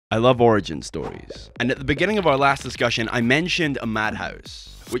I love origin stories. And at the beginning of our last discussion, I mentioned a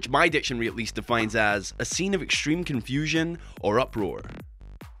madhouse, which my dictionary at least defines as a scene of extreme confusion or uproar.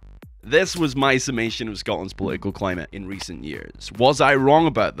 This was my summation of Scotland's political climate in recent years. Was I wrong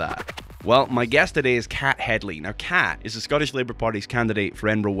about that? Well, my guest today is Cat Headley. Now, Cat is the Scottish Labour Party's candidate for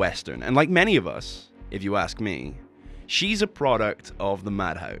Edinburgh Western, and like many of us, if you ask me, she's a product of the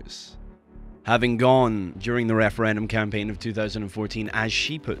madhouse. Having gone during the referendum campaign of 2014, as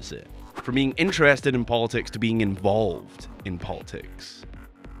she puts it, from being interested in politics to being involved in politics.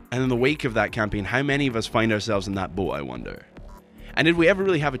 And in the wake of that campaign, how many of us find ourselves in that boat, I wonder? And did we ever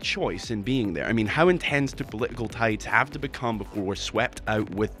really have a choice in being there? I mean, how intense do political tides have to become before we're swept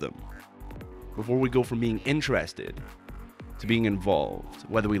out with them? Before we go from being interested to being involved,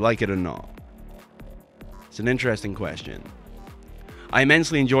 whether we like it or not? It's an interesting question. I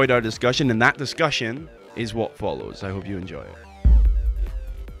immensely enjoyed our discussion, and that discussion is what follows. I hope you enjoy it.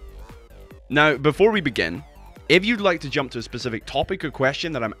 Now, before we begin, if you'd like to jump to a specific topic or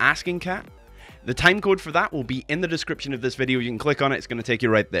question that I'm asking Cat, the time code for that will be in the description of this video. You can click on it, it's going to take you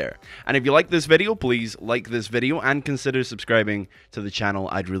right there. And if you like this video, please like this video and consider subscribing to the channel.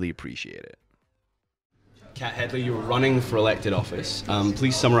 I'd really appreciate it. Cat Headley, you're running for elected office.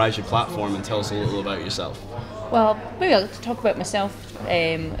 Please summarise your platform and tell us a little about yourself. Well, maybe I'll talk about myself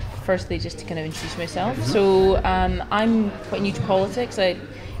firstly, just to kind of introduce myself. So I'm quite new to politics. I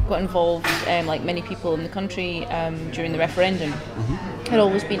got involved, like many people in the country, during the referendum. I'd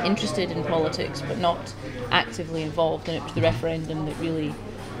always been interested in politics, but not actively involved, and it was the referendum that really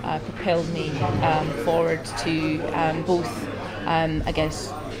propelled me forward to both, I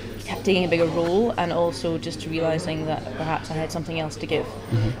guess, taking a bigger role, and also just realising that perhaps I had something else to give.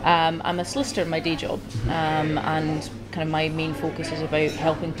 I'm a solicitor in my day job, and kind of my main focus is about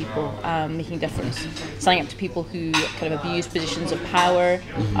helping people, making a difference, standing up to people who kind of abuse positions of power,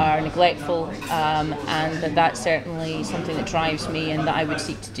 are neglectful, and that's certainly something that drives me and that I would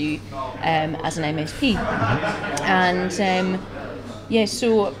seek to do as an MSP. And yeah,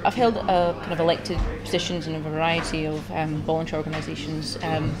 so I've held kind of elected positions in a variety of voluntary organisations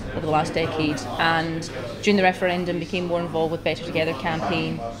over the last decade, and during the referendum became more involved with Better Together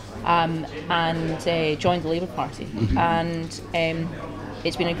campaign, and joined the Labour Party. And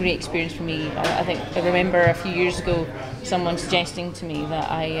it's been a great experience for me. I remember a few years ago someone suggesting to me that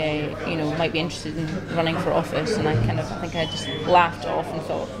I might be interested in running for office, and I think I just laughed off and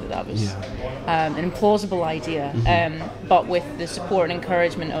thought that was an implausible idea. But with the support and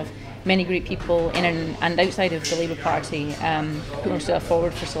encouragement of many great people in and outside of the Labour Party, put myself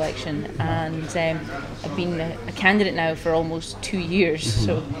forward for selection, and I've been a candidate now for almost 2 years,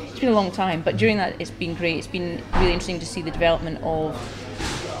 so it's been a long time, but during that it's been great. It's been really interesting to see the development of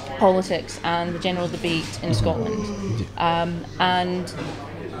politics and the general debate in Scotland, and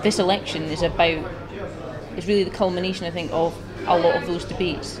this election is really the culmination, I think, of a lot of those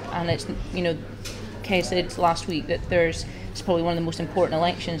debates. And it's, Kay said last week that it's probably one of the most important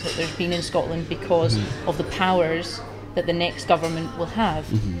elections that there's been in Scotland because of the powers that the next government will have.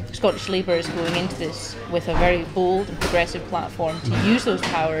 Scottish Labour is going into this with a very bold and progressive platform to use those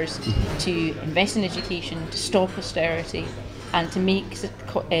powers to invest in education, to stop austerity, and to make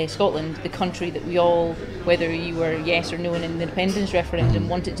Scotland the country that we all, whether you were yes or no in the independence referendum,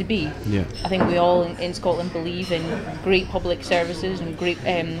 want it to be. I think we all in Scotland believe in great public services and great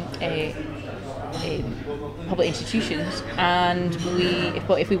public institutions, and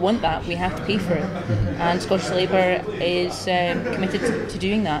if we want that, we have to pay for it. And Scottish Labour is committed to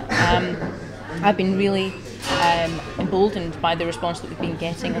doing that. I've been really emboldened by the response that we've been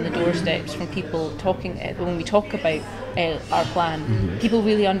getting on the doorsteps from people talking when we talk about our plan. People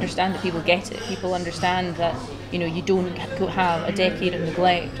really understand it. People get it. People understand that you don't have a decade of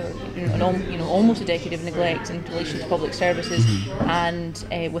neglect, or almost a decade of neglect in relation to public services, and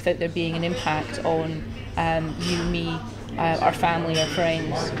without there being an impact on you, me, our family, our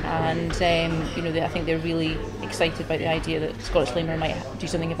friends. And I think they're really excited about the idea that Scottish Labour might do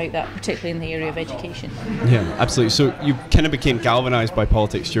something about that, particularly in the area of education. Yeah, absolutely. So you kind of became galvanised by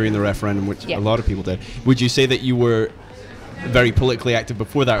politics during the referendum, which a lot of people did. Would you say that you were very politically active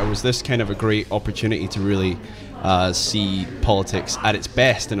before that, or was this kind of a great opportunity to really see politics at its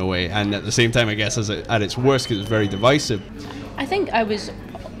best in a way, and at the same time, I guess, at its worst, because it was very divisive? I think I was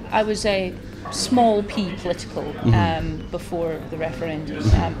a small p political before the referendum.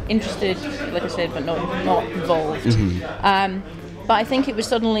 Interested, like I said, but not involved. But I think it was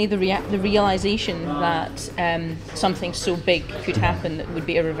suddenly the realisation that something so big could happen that would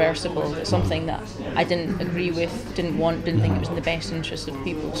be irreversible, that something that I didn't agree with, didn't think it was in the best interest of the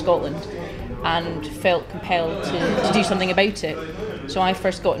people of Scotland, and felt compelled to do something about it. So I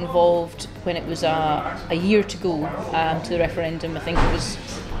first got involved when it was a year to go to the referendum. I think it was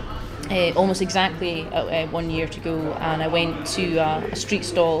almost exactly 1 year to go, and I went to a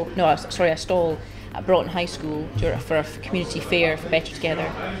stall at Broughton High School for a community fair for Better Together.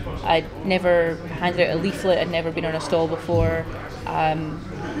 I'd never handed out a leaflet, I'd never been on a stall before,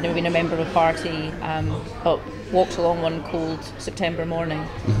 never been a member of a party, but walked along one cold September morning,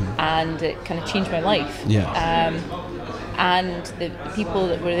 and it kind of changed my life. And the people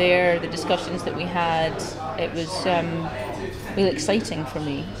that were there, the discussions that we had, it was really exciting for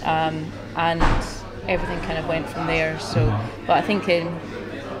me, and everything kind of went from there. So, but I think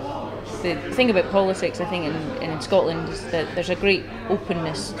the thing about politics, I think in Scotland, is that there's a great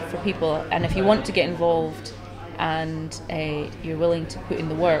openness for people, and if you want to get involved and you're willing to put in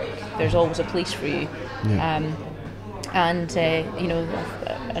the work, there's always a place for you.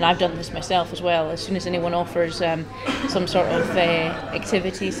 And I've done this myself as well. As soon as anyone offers some sort of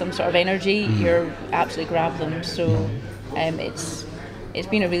activity, some sort of energy, you're absolutely grab them. So it's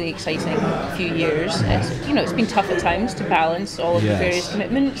been a really exciting few years. It's been tough at times to balance all of the various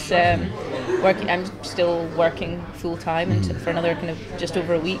commitments. I'm still working full time for another kind of just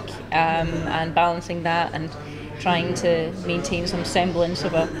over a week, and balancing that and trying to maintain some semblance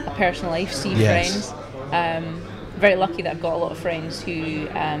of a personal life, see friends. Very lucky that I've got a lot of friends who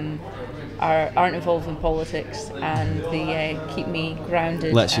aren't involved in politics, and they keep me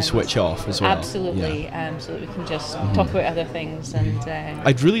grounded. Lets you switch off as well. Absolutely, so that we can just talk about other things. And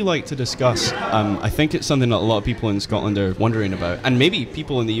I'd really like to discuss, I think it's something that a lot of people in Scotland are wondering about, and maybe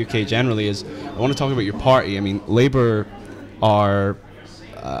people in the UK generally, is I want to talk about your party. I mean, Labour are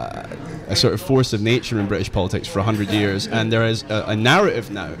a sort of force of nature in British politics for 100 years, and there is a narrative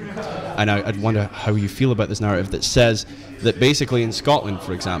now, and I'd wonder how you feel about this narrative, that says that basically in Scotland,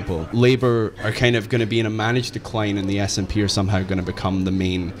 for example, Labour are kind of going to be in a managed decline, and the SNP are somehow going to become the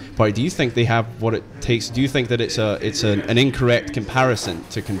main party. Do you think they have what it takes? Do you think that it's an incorrect comparison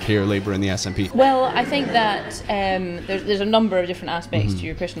to compare Labour and the SNP? Well, I think that there's a number of different aspects to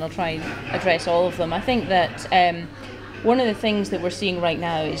your question. I'll try and address all of them. I think that one of the things that we're seeing right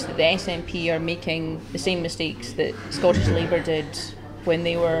now is that the SNP are making the same mistakes that Scottish Labour did when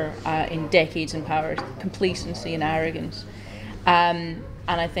they were in decades in power: complacency and arrogance. And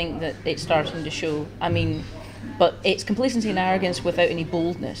I think that it's starting to show. I mean, but it's complacency and arrogance without any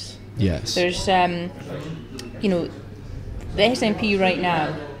boldness. Yes. There's, the SNP right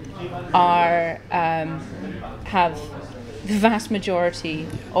now have the vast majority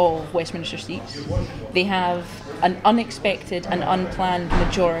of Westminster seats. They have an unexpected and unplanned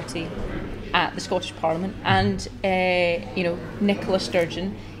majority at the Scottish Parliament, and Nicola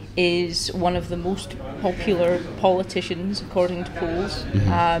Sturgeon is one of the most popular politicians according to polls,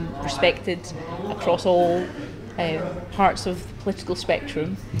 respected across all parts of the political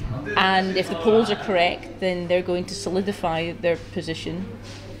spectrum, and if the polls are correct, then they're going to solidify their position,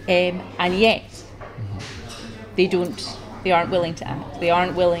 and yet they aren't willing to act. They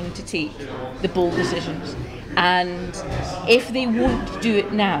aren't willing to take the bold decisions. And if they won't do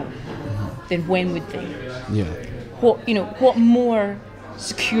it now, then when would they? Yeah. What more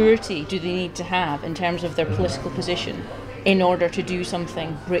security do they need to have in terms of their political position in order to do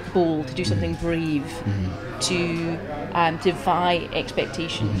something bold, to do something brave, to defy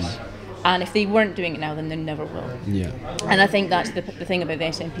expectations? And if they weren't doing it now, then they never will. Yeah. And I think that's the thing about the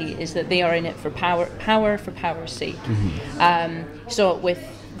SNP, is that they are in it for power for power's sake. So with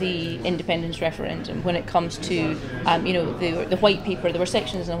the independence referendum, when it comes to the white paper, there were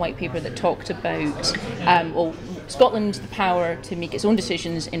sections in the white paper that talked about Scotland the power to make its own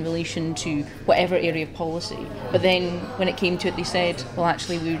decisions in relation to whatever area of policy. But then when it came to it, they said, well,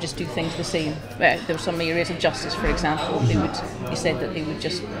 actually, we would just do things the same. There were some areas of justice, for example, they said that they would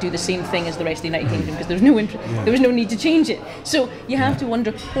just do the same thing as the rest of the United Kingdom, because there was no need to change it. So you have to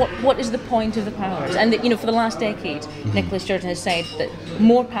wonder, what is the point of the powers? And that, for the last decade, Nicola Sturgeon has said that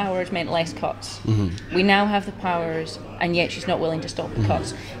more powers meant less cuts. We now have the powers, and yet she's not willing to stop the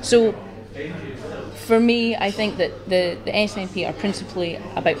cuts. So for me, I think that the SNP are principally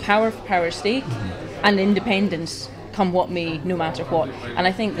about power for power's sake, and independence come what may, no matter what. And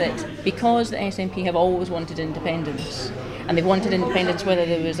I think that because the SNP have always wanted independence, and they've wanted independence whether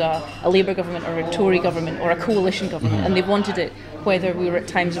there was a Labour government or a Tory government or a coalition government, and they've wanted it whether we were at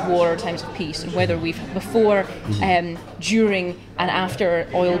times of war or times of peace, and whether we've before, during and after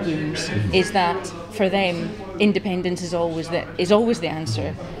oil booms, is that for them independence is always the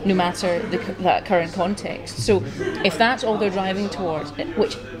answer, no matter that current context. So if that's all they're driving towards,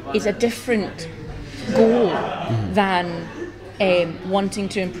 which is a different goal than wanting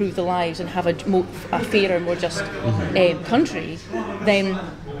to improve the lives and have a fairer, more just country, then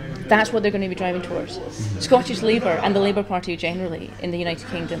that's what they're going to be driving towards. Scottish Labour and the Labour Party generally in the United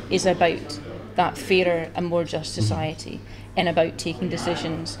Kingdom is about that fairer and more just society, and about taking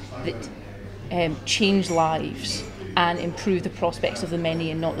decisions that change lives and improve the prospects of the many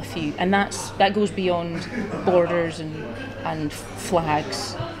and not the few. And that goes beyond borders and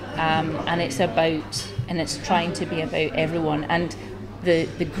flags, and it's trying to be about everyone. And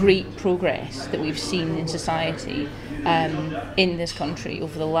the great progress that we've seen in society in this country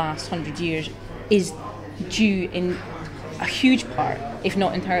over the last 100 years is due in a huge part, if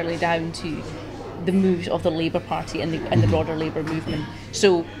not entirely, down to the moves of the Labour Party and the broader Labour movement.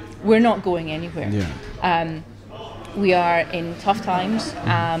 So we're not going anywhere. Yeah. We are in tough times,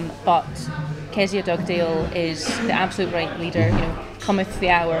 but Kezia Dugdale is the absolute right leader. You know, cometh the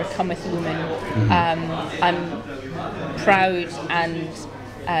hour, cometh the woman. I'm proud and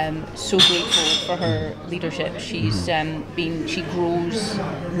so grateful for her leadership. She's she grows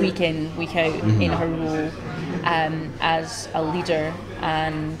week in, week out in her role as a leader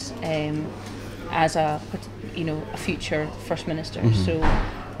and as a future First Minister. So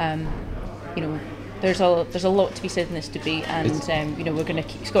there's a lot to be said in this debate, and we're going to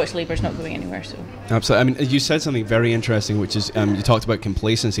keep Scottish Labour's not going anywhere. So absolutely. I mean, you said something very interesting, which is you talked about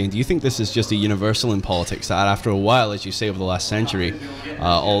complacency. And do you think this is just a universal in politics that after a while, as you say, over the last century,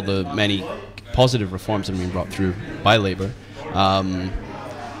 all the many positive reforms that have been brought through by Labour,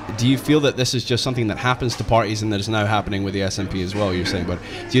 do you feel that this is just something that happens to parties and that is now happening with the SNP as well, you're saying? But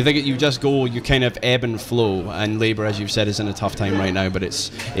do you think you kind of ebb and flow, and Labour, as you've said, is in a tough time right now, but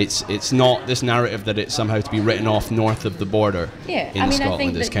it's not this narrative that it's somehow to be written off north of the border in Scotland? I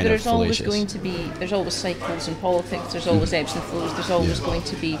think is that kind there's of always fallacious. going to be, there's always cycles in politics, there's always ebbs and flows, there's always going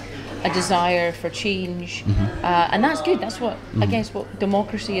to be a desire for change, and that's good. That's what I guess what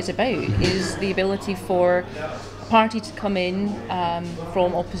democracy is about, is the ability for party to come in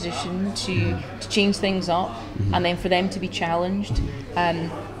from opposition to change things up, and then for them to be challenged, and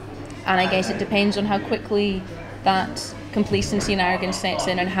I guess it depends on how quickly that complacency and arrogance sets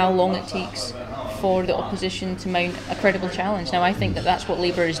in and how long it takes for the opposition to mount a credible challenge. Now I think that that's what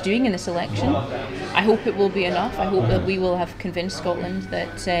Labour is doing in this election. I hope it will be enough. I hope that we will have convinced Scotland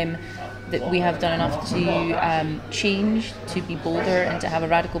that we have done enough to change, to be bolder and to have a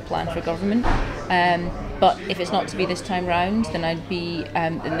radical plan for government. But if it's not to be this time round, then I'd be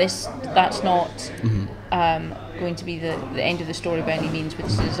that's not going to be the end of the story by any means. But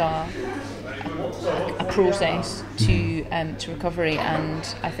this is a process to recovery, and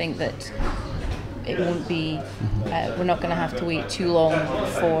I think that it won't be. We're not going to have to wait too long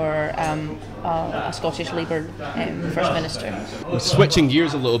for a Scottish Labour First Minister. Switching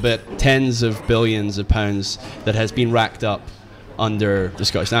gears a little bit, tens of billions of pounds that has been racked up under the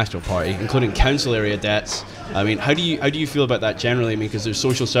Scottish National Party, including council area debts. I mean, how do you feel about that generally? I mean, because there's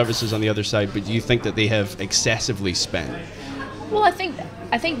social services on the other side, but do you think that they have excessively spent? Well, I think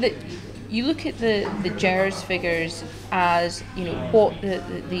that you look at the GERS figures as what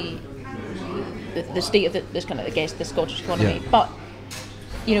the state of this kind of, I guess, the Scottish economy, but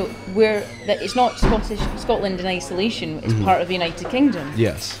it's not Scotland in isolation. It's part of the United Kingdom.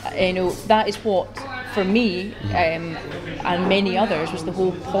 Yes. That is what, for me and many others, was the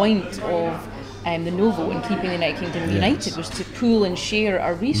whole point of the no vote and keeping the United Kingdom united, was to pool and share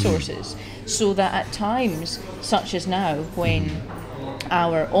our resources, so that at times such as now, when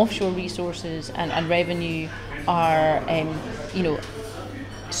our offshore resources and revenue are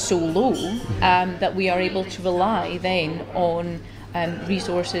so low, that we are able to rely then on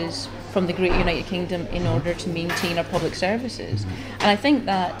resources from the Great United Kingdom in order to maintain our public services. And I think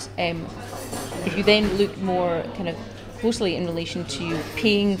that if you then look more kind of closely in relation to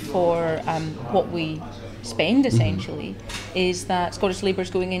paying for what we spend, essentially, is that Scottish Labour is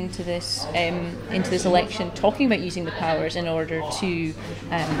going into this election talking about using the powers in order to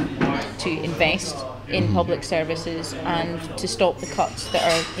invest in public services and to stop the cuts that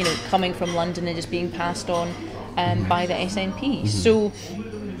are coming from London and just being passed on by the SNP. So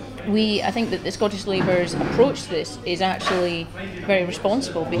I think that the Scottish Labour's approach to this is actually very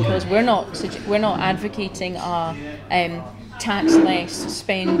responsible, because we're not advocating a tax less,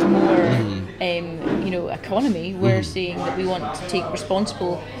 spend more economy. We're saying that we want to take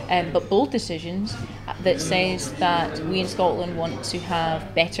responsible but bold decisions that says that we in Scotland want to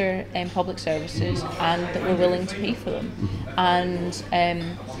have better public services, and that we're willing to pay for them. And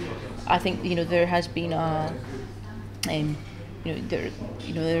I think there has been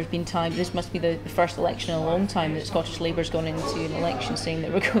there's been time. This must be the first election in a long time that Scottish Labour's gone into an election saying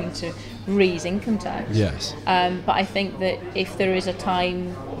that we're going to raise income tax. Yes. But I think that if there is a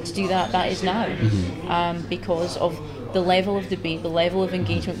time to do that, that is now, because of the level of debate, the level of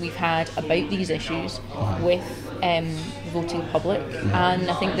engagement we've had about these issues with the voting public, and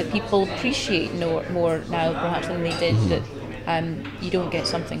I think that people appreciate more now perhaps than they did that you don't get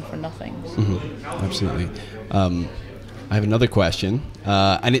something for nothing. Absolutely. I have another question,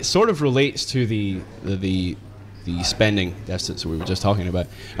 and it sort of relates to the spending deficits that we were just talking about.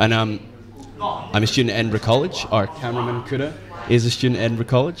 And I'm a student at Edinburgh College. Our cameraman Kuda is a student at Edinburgh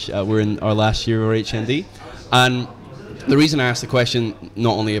College. We're in our last year of our HND, and the reason I asked the question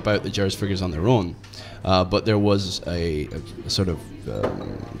not only about the JERS figures on their own, but there was a sort of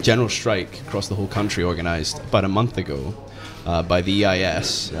general strike across the whole country organised about a month ago by the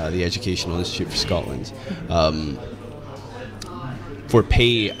EIS, the Educational Institute for Scotland, for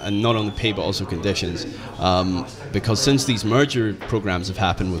pay, and not only pay but also conditions, because since these merger programs have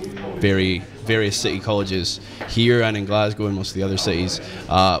happened with various city colleges here and in Glasgow and most of the other cities,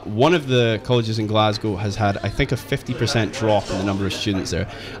 one of the colleges in Glasgow has had, I think, a 50% drop in the number of students there.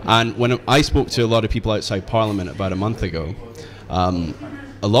 And when I spoke to a lot of people outside Parliament about a month ago,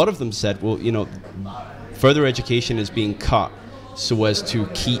 a lot of them said, well, further education is being cut so as to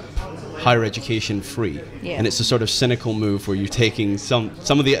keep higher education free, and it's a sort of cynical move where you're taking some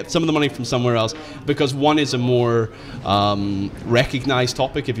of the money from somewhere else, because one is a more recognized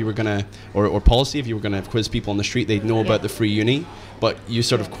topic. If you were gonna or policy, if you were gonna quiz people on the street, they'd know about the free uni, but you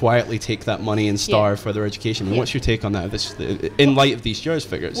sort of quietly take that money and starve further education. And what's your take on that, in light of these JERS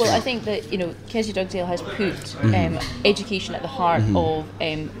figures? Well, I think that Kezia Dugdale has put education at the heart of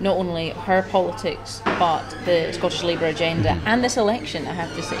not only her politics but the Scottish Labour agenda and this election, I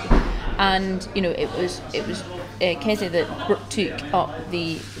have to say. And it was Kezia that took up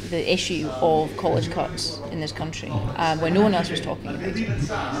the issue of college cuts in this country when no one else was talking about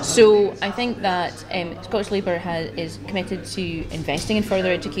it. So I think that Scottish Labour is committed to investing in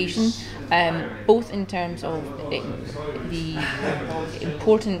further education, both in terms of the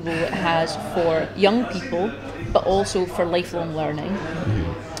important role it has for young people, but also for lifelong learning.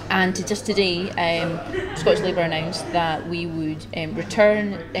 And just today, Scottish Labour announced that we would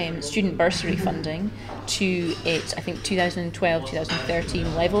return student bursary funding to its, I think,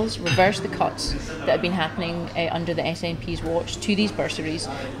 2012-2013 levels, reverse the cuts that have been happening under the SNP's watch to these bursaries,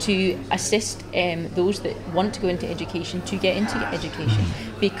 to assist those that want to go into education to get into education,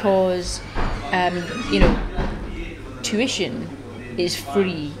 because tuition is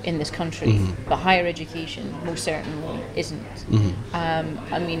free in this country, but higher education most certainly isn't.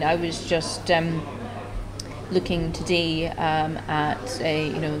 I was just looking today at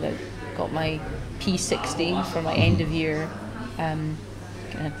got my P60 for my end of year kind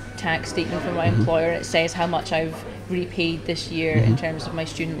of tax statement from my employer. It says how much I've repaid this year in terms of my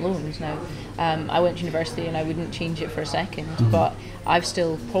student loans. Now, I went to university and I wouldn't change it for a second, but I've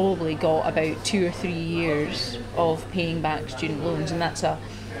still probably got about 2 or 3 years of paying back student loans, and that's a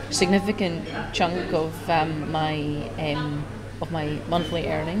significant chunk of my monthly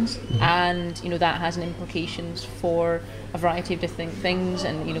earnings, and that has implications for a variety of different things,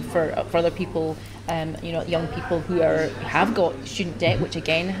 and for other people, young people who have got student debt, which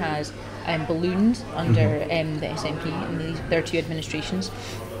again has ballooned under the SNP and their two administrations.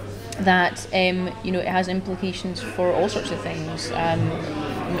 That it has implications for all sorts of things,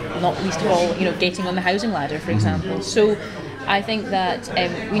 not least of all getting on the housing ladder, for example. So I think that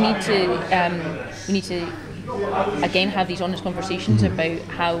we need to again have these honest conversations about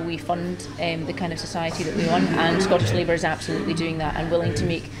how we fund the kind of society that we want, and Scottish Labour is absolutely doing that and willing to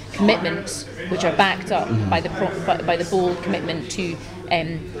make commitments which are backed up by the bold commitment to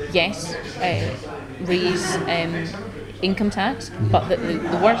raise income tax, but that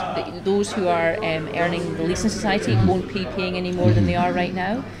those who are earning the least in society won't be paying any more than they are right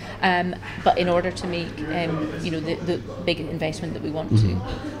now. But in order to make the big investment that we want to.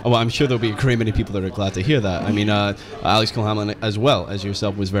 Well, I'm sure there'll be a great many people that are glad to hear that. I mean, Alex Kilhamlin, as well as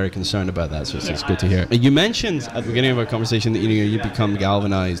yourself, was very concerned about that, so it's good to hear. You mentioned at the beginning of our conversation that you become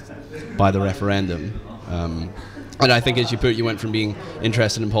galvanised by the referendum. And I think, as you put it, you went from being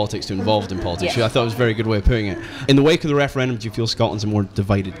interested in politics to involved in politics. I thought it was a very good way of putting it. In the wake of the referendum, do you feel Scotland's a more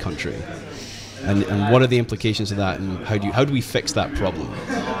divided country? And what are the implications of that, and how do we fix that problem?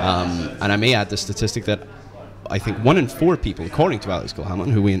 And I may add the statistic that I think 1 in 4 people, according to Alex Kilhamlin,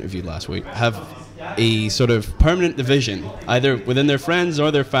 who we interviewed last week, have a sort of permanent division, either within their friends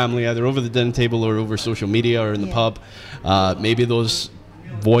or their family, either over the dinner table or over social media or in the pub. Maybe those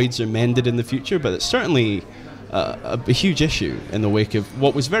voids are mended in the future, but it's certainly a huge issue in the wake of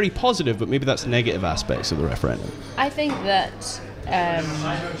what was very positive, but maybe that's negative aspects of the referendum. I think that I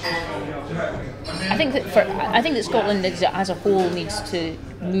think that Scotland as a whole needs to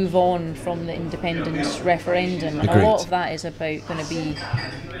move on from the independence referendum, and Agreed. a lot of that is about going to be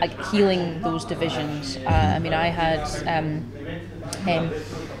like healing those divisions. I mean, I had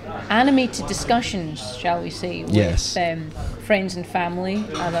animated discussions, shall we say, with Yes. friends and family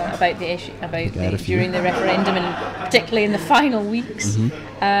about the issue during the referendum, and particularly in the final weeks. You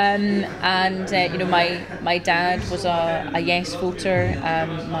know, my dad was a yes voter.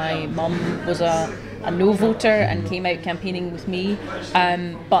 My mum was a no voter and came out campaigning with me.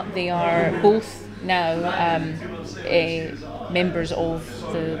 But they are both now members of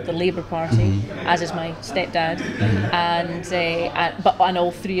the Labour Party, as is my stepdad, and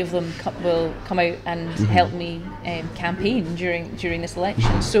all three of them will come out and help me campaign during this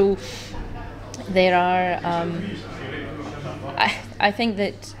election. So there are, I think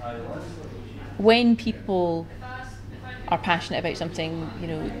that when people are passionate about something, you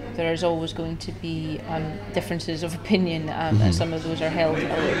know, there is always going to be differences of opinion, and some of those are held a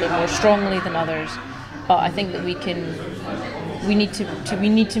little bit more strongly than others. But I think that we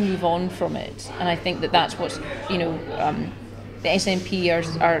need to move on from it, and I think that that's what's, you know, the SNP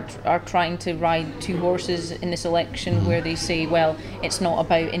are trying to ride two horses in this election, where they say, well, it's not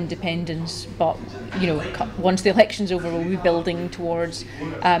about independence, but, you know, once the election's over, we'll be building towards,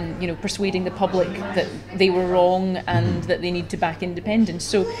 you know, persuading the public that they were wrong and that they need to back independence.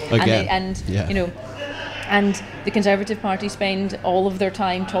 So you know. And the Conservative Party spend all of their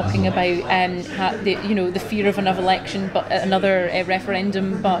time talking about the fear of another election, but another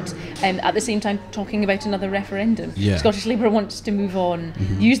referendum, but at the same time talking about another referendum. Yeah. Scottish Labour wants to move on,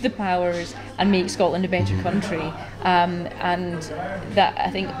 use the powers, and make Scotland a better country. And that, I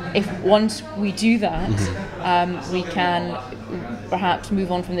think, if once we do that, we can perhaps move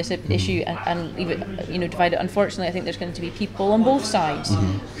on from this issue and leave it, you know, divide it. Unfortunately, I think there's going to be people on both sides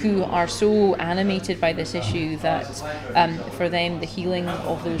who are so animated by this issue that for them the healing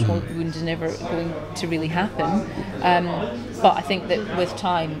of those wounds is never going to really happen. But I think that with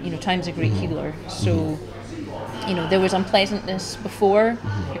time, you know, time's a great healer. So, you know, there was unpleasantness before.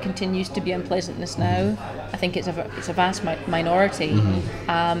 There continues to be unpleasantness now. I think it's a vast minority,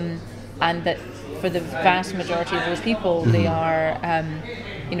 and that for the vast majority of those people, they are,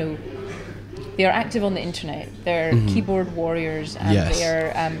 you know, they are active on the internet. They're keyboard warriors, and they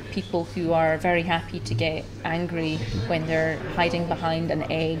are people who are very happy to get angry when they're hiding behind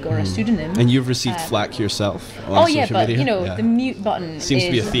an egg or a pseudonym. And you've received flack yourself on social but media? you know, the mute button seems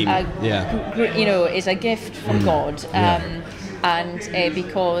to be a theme. You know, is a gift from God. And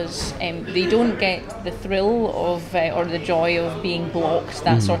because they don't get the thrill of or the joy of being blocked,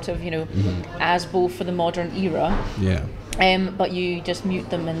 that sort of, you know, ASBO for the modern era. Yeah. But you just mute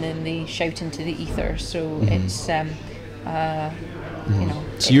them and then they shout into the ether. So it's, you know.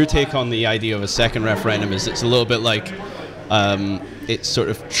 So your take on the idea of a second referendum is it's a little bit like it's sort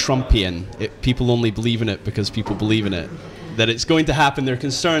of Trumpian. People only believe in it because people believe in it. That it's going to happen, they're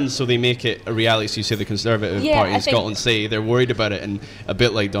concerned, so they make it a reality. So you say the Conservative Party in Scotland say they're worried about it, and a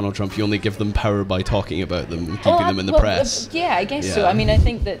bit like Donald Trump, you only give them power by talking about them and keeping them in the press. Yeah, I guess so. I mean, I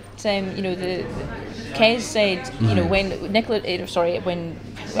think that you know, the Kez said, you know, when Nicola and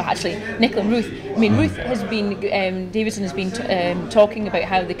Ruth. I mean, Ruth has been Davidson has been talking about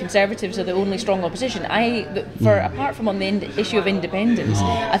how the Conservatives are the only strong opposition. Apart from on the issue of independence,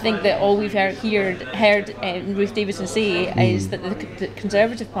 I think that all we've heard Ruth Davidson say is that the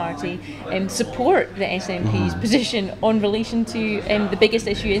Conservative Party support the SNP's position on relation to the biggest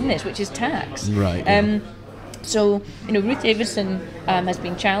issue in this, which is tax. Right. So, you know, Ruth Davidson has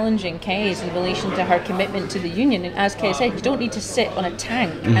been challenging Kez in relation to her commitment to the union, and as Kez said, you don't need to sit on a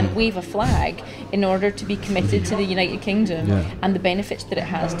tank and wave a flag in order to be committed to the United Kingdom and the benefits that it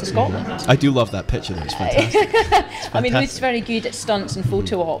has to Scotland. I do love that picture, though. It's fantastic. I mean, Ruth's very good at stunts and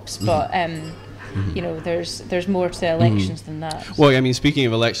photo ops, but you know, there's more to elections than that. Well, I mean, speaking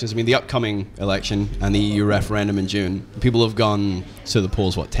of elections, I mean, the upcoming election and the EU referendum in June, people have gone to the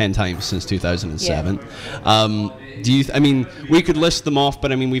polls, 10 times since 2007. Do you? I mean, we could list them off,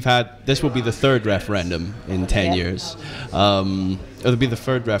 but I mean, this will be the third referendum in 10 years. It'll be the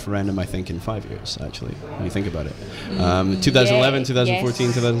third referendum, I think, in 5 years, actually, when you think about it. 2011, 2014,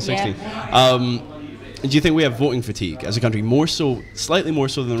 yes. 2016. Do you think we have voting fatigue as a country, slightly more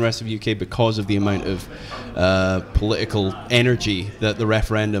so than the rest of the UK, because of the amount of political energy that the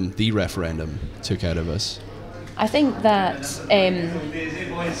referendum took out of us? I think that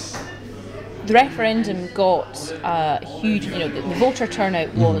the referendum got huge, you know, the voter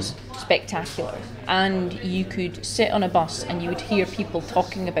turnout was spectacular, and you could sit on a bus and you would hear people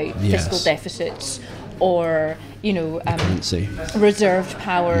talking about fiscal deficits or reserved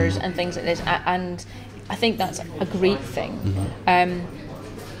powers and things like this, and I think that's a great thing.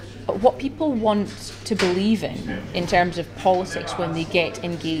 But what people want to believe in terms of politics when they get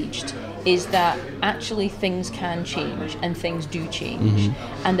engaged is that actually things can change and things do change,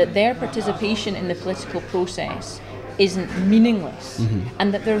 and that their participation in the political process isn't meaningless,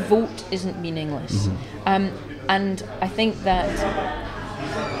 and that their vote isn't meaningless. And I think that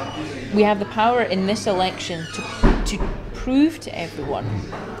we have the power in this election to prove to everyone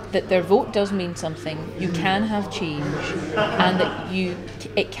that their vote does mean something, you can have change, and that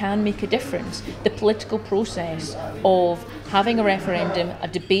it can make a difference. The political process of having a referendum, a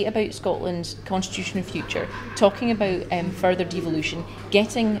debate about Scotland's constitutional future, talking about further devolution,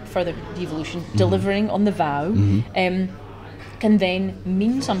 getting further devolution, delivering on the vow, can then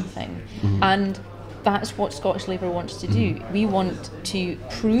mean something. And that's what Scottish Labour wants to do. We want to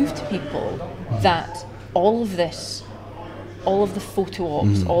prove to people that all of this, all of the photo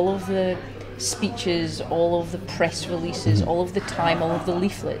ops, all of the speeches, all of the press releases, all of the time, all of the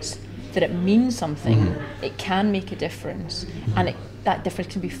leaflets, that it means something, it can make a difference, and that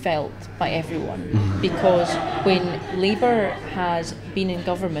difference can be felt by everyone. Because when Labour has been in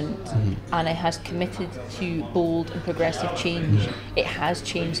government and it has committed to bold and progressive change, it has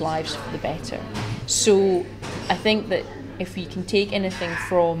changed lives for the better. So I think that if we can take anything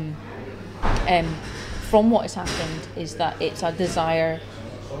from what has happened, is that it's a desire,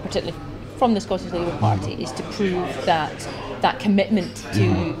 particularly from the Scottish Labour Party, is to prove that commitment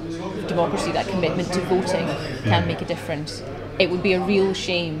to democracy, that commitment to voting can make a difference. It would be a real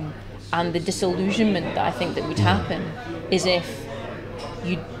shame, and the disillusionment that I think that would happen is if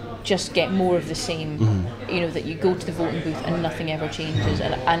you just get more of the same, that you go to the voting booth and nothing ever changes.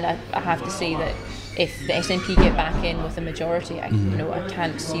 And I have to say that if the SNP get back in with a majority, I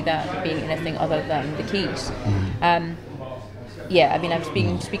can't see that being anything other than the case. I'm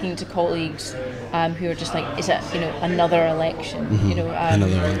speaking to colleagues who are just like, is it another election?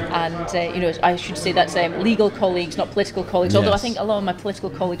 I should say that's legal colleagues, not political colleagues. Although I think a lot of my political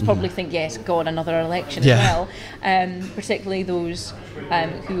colleagues probably think, yes, God, another election as well. Particularly those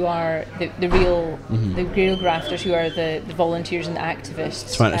who are the real grafters, who are the volunteers and the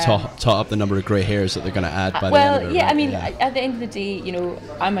activists. Trying to tot up the number of grey hairs that they're going to add by the end of it. At the end of the day,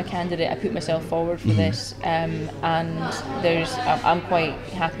 I'm a candidate. I put myself forward for this, and I'm quite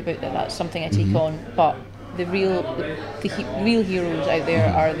happy about that. That's something I take on. But the real heroes out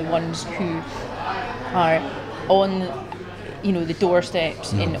there are the ones who are on the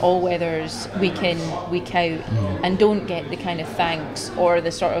doorsteps in all weathers, week in, week out, and don't get the kind of thanks or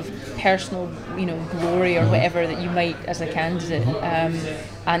the sort of personal glory or whatever that you might as a candidate.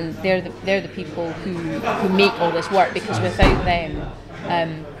 And they're the people who make all this work, because without them,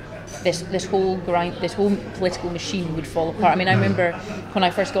 this whole political machine would fall apart. I mean, I remember when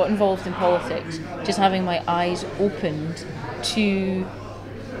I first got involved in politics, just having my eyes opened to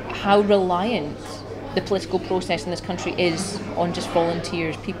how reliant the political process in this country is on just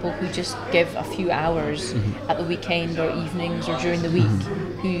volunteers, people who just give a few hours at the weekend or evenings or during the week,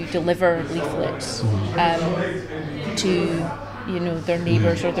 who deliver leaflets to their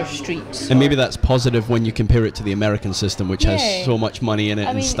neighbours or their streets. And maybe that's positive when you compare it to the American system, which has so much money in it,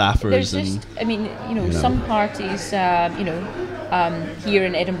 and staffers. Some parties, here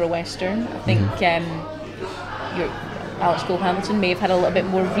in Edinburgh Western, I think Alex Cole-Hamilton may have had a little bit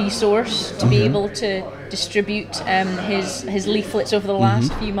more resource to be able to distribute his leaflets over the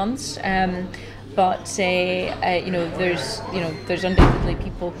last few months. But there's undoubtedly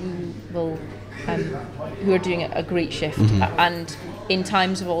people who will. Who are doing a great shift, and in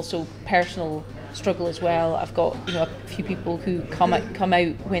times of also personal struggle as well. I've got a few people who come out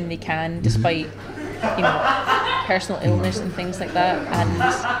when they can, despite personal illness and things like that, and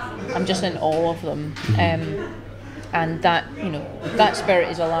I'm just in awe of them. And that spirit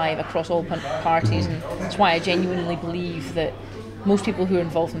is alive across all parties, and that's why I genuinely believe that most people who are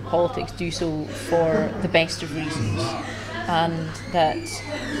involved in politics do so for the best of reasons, and that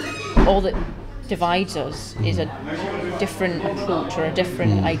all that divides us is a different approach or a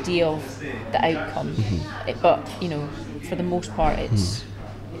different idea of the outcome. But for the most part,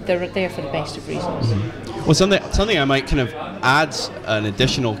 they're there for the best of reasons. Well, something I might kind of add an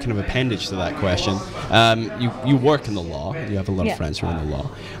additional kind of appendage to that question. You work in the law. You have a lot of friends who are in the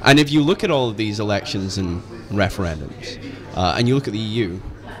law, and if you look at all of these elections and referendums, and you look at the EU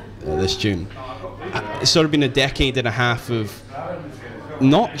this June, it's sort of been a decade and a half of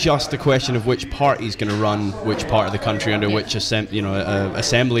not just a question of which party's going to run which part of the country under which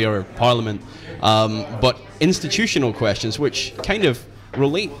assembly or parliament, but institutional questions which kind of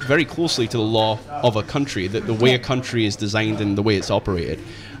relate very closely to the law of a country, the way a country is designed and the way it's operated.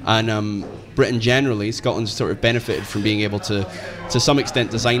 And Britain generally, Scotland's sort of benefited from being able to some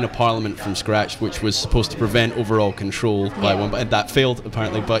extent, design a parliament from scratch, which was supposed to prevent overall control by one, but that failed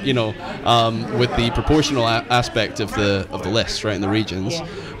apparently. But with the proportional aspect of the list, right, in the regions. Yeah.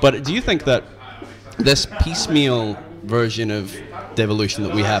 But do you think that this piecemeal version of devolution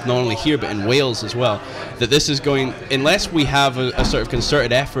that we have, not only here but in Wales as well, that this is going, unless we have a sort of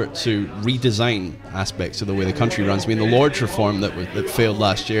concerted effort to redesign aspects of the way the country runs? I mean, the Lords reform that failed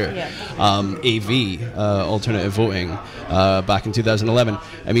last year, AV, alternative voting, back in 2011.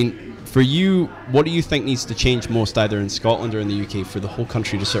 I mean, for you, what do you think needs to change most, either in Scotland or in the UK, for the whole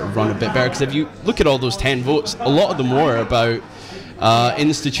country to sort of run a bit better? Because if you look at all those 10 votes, a lot of them were about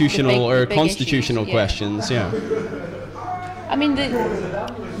institutional or constitutional questions. I mean,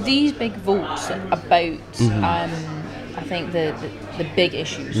 these big votes about, I think, the big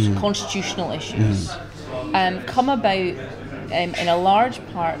issues, constitutional issues, come about in a large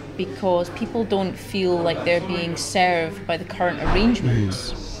part because people don't feel like they're being served by the current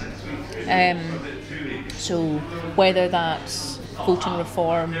arrangements. So whether that's voting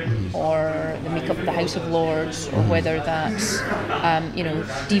reform or the makeup of the House of Lords, or whether that's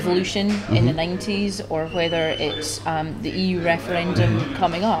devolution in the 90s, or whether it's the EU referendum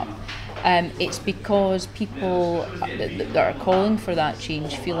coming up, it's because people that are calling for that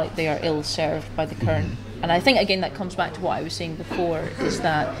change feel like they are ill-served by the current. And I think, again, that comes back to what I was saying before, is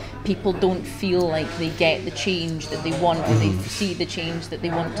that people don't feel like they get the change that they want, or they see the change that they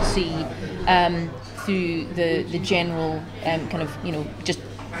want to see through the general kind of, just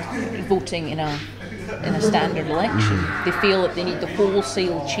voting in a standard election. They feel that they need the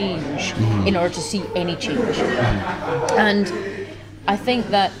wholesale change in order to see any change. And I think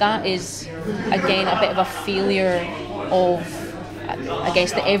that is, again, a bit of a failure of, I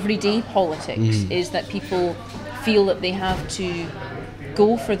guess, the everyday politics, is that people feel that they have to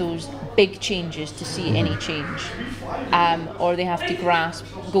go for those big changes to see any change, or they have to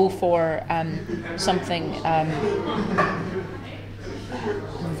go for something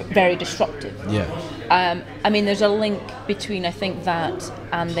very disruptive. I mean, there's a link between, I think, that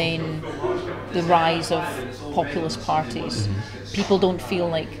and then the rise of populist parties. People don't feel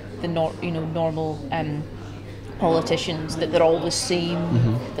like the normal politicians, that they're all the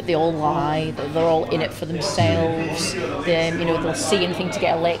same, that they all lie, that they're all in it for themselves. They'll say anything to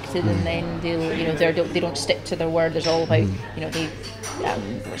get elected, and then they don't stick to their word. There's all about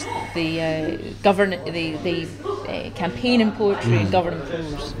the campaign in poetry and govern in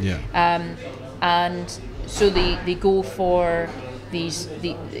prose. And so they go for these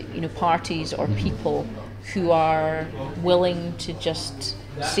parties or people who are willing to just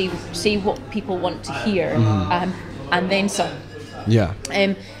say what people want to hear, and then some.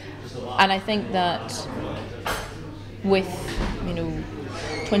 And I think that with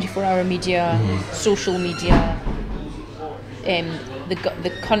 24-hour media, social media,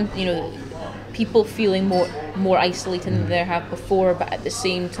 people feeling more isolated than they have before, but at the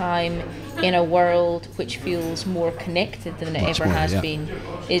same time in a world which feels more connected than it ever has been,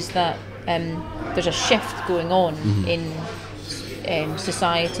 is that there's a shift going on in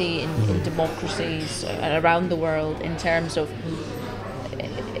society, in democracies around the world, in terms of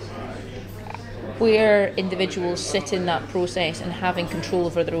where individuals sit in that process and having control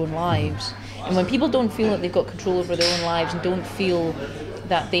over their own lives. And when people don't feel that they've got control over their own lives and don't feel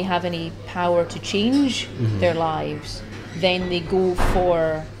that they have any power to change their lives, then they go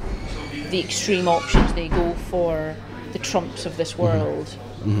for the extreme options. They go for the Trumps of this world,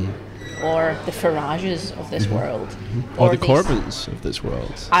 or the Farages of this world, or the Corbyns of this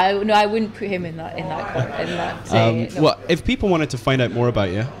world. I wouldn't put him in that. No. Well, if people wanted to find out more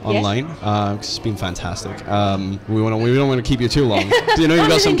about you online, it's been fantastic. We don't want to keep you too long. So, you've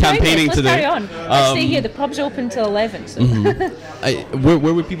got some campaigning to do. Let's carry on. Let's stay here. The pub's open till 11. So.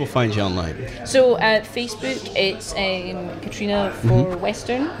 Where would people find you online? So at Facebook, it's Katrina for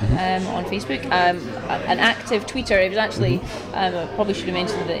Western on Facebook. An active tweeter. It was actually I probably should have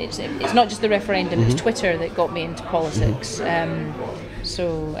mentioned that it's not just the referendum. It's Twitter that got me into politics.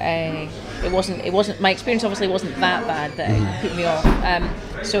 So it wasn't my experience. Obviously, wasn't that bad that it put me off.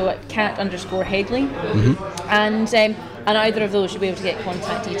 So at Cat_Headley, and either of those you'll be able to get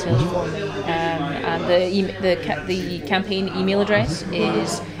contact details for me. And the campaign email address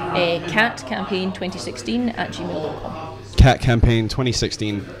is catcampaign2016 @gmail.com.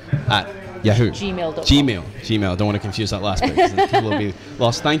 Catcampaign2016 Yahoo. Gmail.com. Gmail. Don't want to confuse that last bit because people will be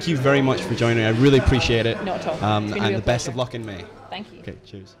lost. Thank you very much for joining me. I really appreciate it. Not at all. And the best of luck in May. Thank you. Okay,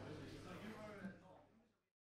 cheers.